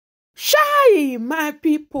Hey, my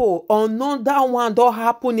people, another one don't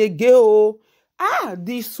happen again. Oh.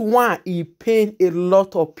 This one, it pain a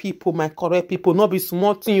lot of people, my correct people, not be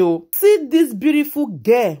small thing. Oh. See this beautiful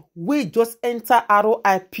girl, we just enter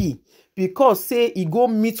RIP because say he go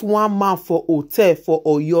meet one man for hotel for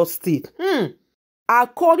Oyo State.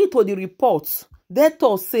 According to the reports, they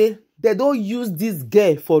thought say they don't use this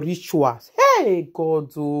girl for rituals. Hey,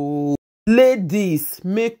 God, oh. Ladies,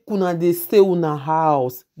 make una dey stay una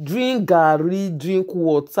house. Drink garri, drink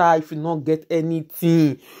water if you not get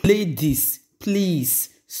anything. Ladies, please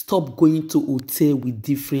stop going to hotel with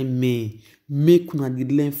different men. Make una dey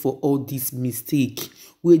learn for all this mistake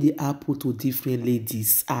wey dey happen to different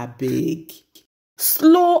ladies. Abeg.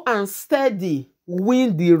 Slow and steady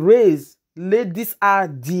win the race. Ladies are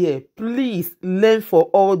there. Please learn for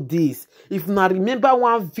all this. If you remember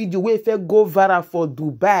one video wey fit go viral for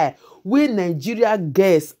Dubai, where Nigeria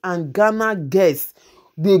girls and Ghana girls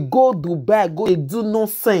they go Dubai, go they do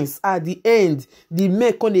nonsense. At the end, the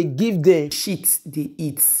men come they give them shit they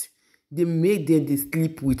eat. They make them they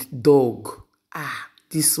sleep with dog.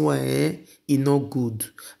 This one e not good.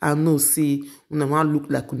 I know say una man look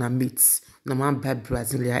like una mates. Una man buy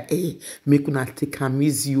Brazilian make una take am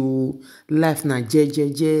easy. Life na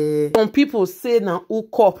jejeje. Some people say na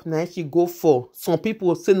hook up na she go for. Some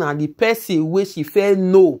people say na the person where she fell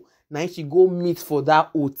no. Now she go meet for that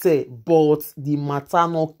hotel, but the matter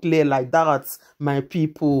not clear like that, my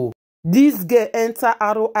people. This girl enter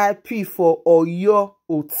RIP for Oyo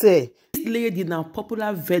Hotel. This lady now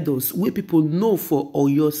popular vendors where people know for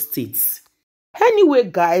Oyo State. Anyway,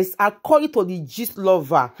 guys, according to the gist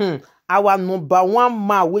lover, our number one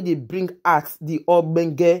man where they bring out the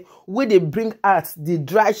Obenge, where they bring out the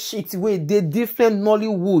dry shit, where they different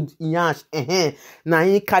Nollywood yansh. Now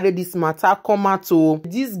he carry this matter come out to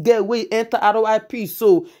this girl where enter RIP,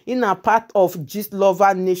 so in a part of gist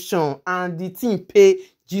lover nation, and the team pay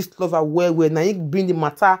gist lover well. Now he bring the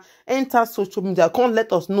matter enter social media. Can't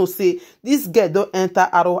let us know say this girl don't enter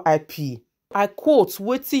RIP. I quote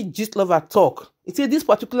wetin gist lover talk. It say this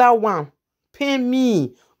particular one pay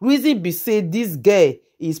me. Reason be say this girl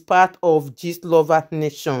is part of gist lover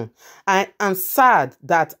nation. I am sad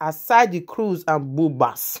that aside the cruise and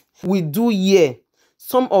boobas we do here,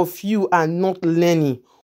 some of you are not learning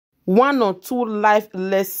one or two life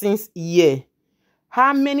lessons here.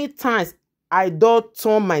 How many times I don't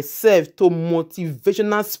turn myself to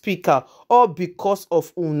motivational speaker all because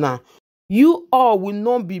of una? You all will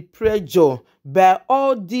not be pressured by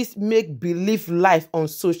all this make-believe life on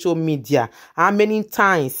social media. How many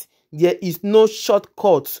times there is no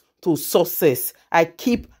shortcut to success? I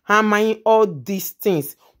keep hammering all these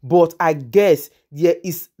things, but I guess there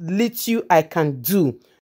is little I can do.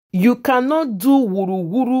 You cannot do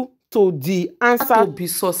wuru-wuru to the answer to be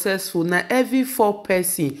successful. Now every 4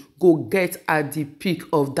 person go get at the peak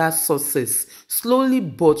of that success. Slowly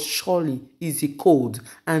but surely is the code,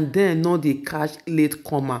 and then not the catch late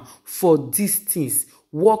comer for these things.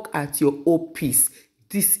 Work at your own pace.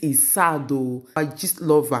 This is sad though. I just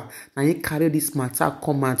love her. Now you carry this matter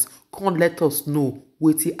comment. Come let us know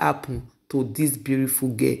what happen to this beautiful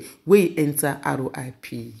girl where you enter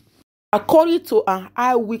RIP. According to an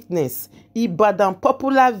eyewitness, Ibadan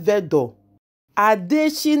popular vendor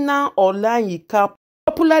Adeshina Olanyika,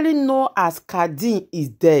 popularly known as Kadin, is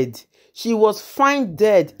dead. She was found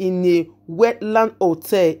dead in a Wetland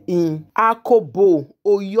Hotel in Akobo,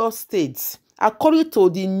 Oyo State. According to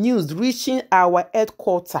the news reaching our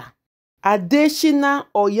headquarters, Adeshina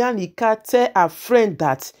Olanyika tell a friend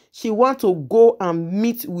that she want to go and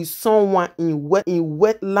meet with someone in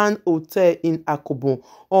Wetland Hotel in Akobo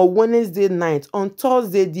on Wednesday night. On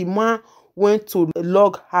Thursday, the man went to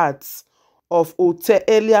log huts of hotel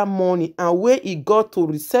earlier morning, and when he got to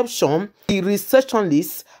reception, the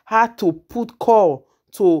receptionist had to put call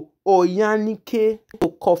to Olanyika to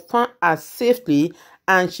confirm her safely,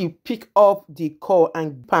 and she picked up the call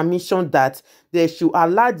and permission that they should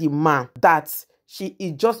allow the man that she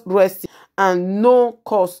is just resting and no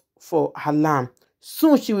cause for alarm.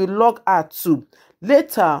 Soon she will log her too.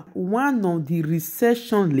 Later, one of the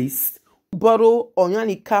receptionists borrowed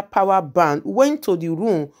Olanyika power bank, went to the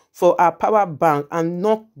room for her power bank and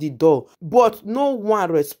knocked the door, but no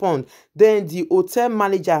one responded. Then the hotel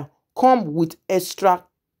manager come with extra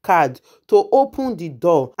card to open the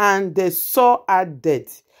door, and they saw her dead.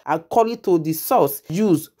 According to the source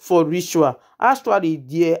used for ritual, actually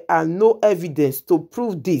there are no evidence to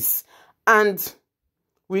prove this, and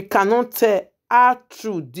we cannot tell how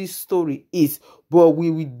true this story is, but we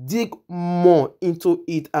will dig more into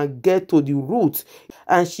it and get to the root.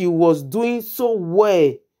 And she was doing so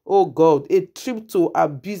well Oh God, a trip to her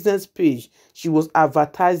business page. She was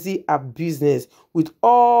advertising her business with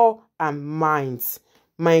all her minds.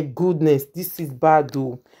 My goodness, this is bad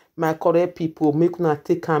though. My correct people, make una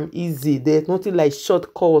take am easy. There's nothing like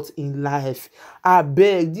shortcuts in life. I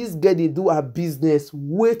beg, this girl dey do her business.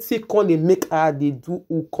 Wetin come dey make her dey do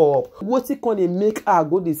hook up? Wetin come dey make her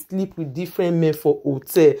go dey sleep with different men for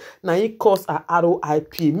hotel? Na it cause her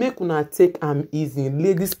RIP. Make una take am easy.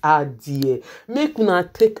 Ladies are there. Make una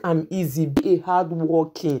take am easy. Be a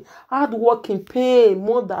hardworking pay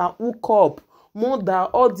more than hook up. More than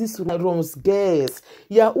all these runs, girls.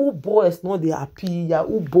 Yahoo boys not dey happy.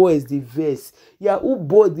 Yahoo boys dey vex. Yahoo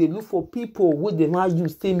boys dey look for people wey dem wan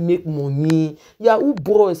use to make money. Yahoo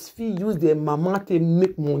boys fit use their mama to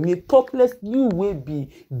make money. Topless you wey be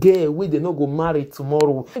girl wey dem no go marry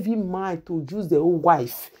tomorrow. Every mind to use their own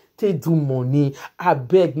wife to do money. I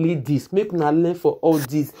beg ladies, make una learn for all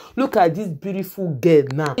this. Look at this beautiful girl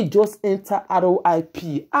now. She just enter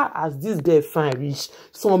RIP. As this girl fine reach.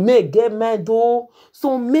 Some men get mind though.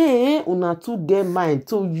 Some men una too get mind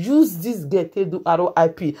to use this girl to do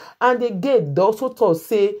RIP. And the girl also talk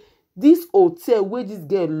say this hotel where this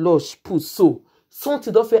girl lodge put so.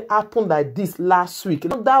 Something don't happen like this last week.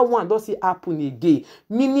 That one doesn't happen again.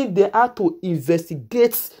 Meaning they had to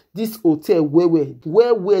investigate this hotel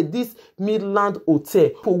where this Midland Hotel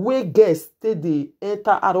for where guests they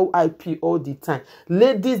enter RIP all the time.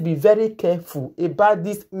 Ladies, be very careful about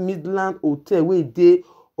this Midland Hotel where they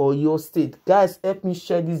or your state. Guys, help me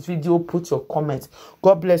share this video. Put your comments.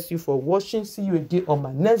 God bless you for watching. See you again on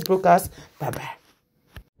my next broadcast. Bye bye.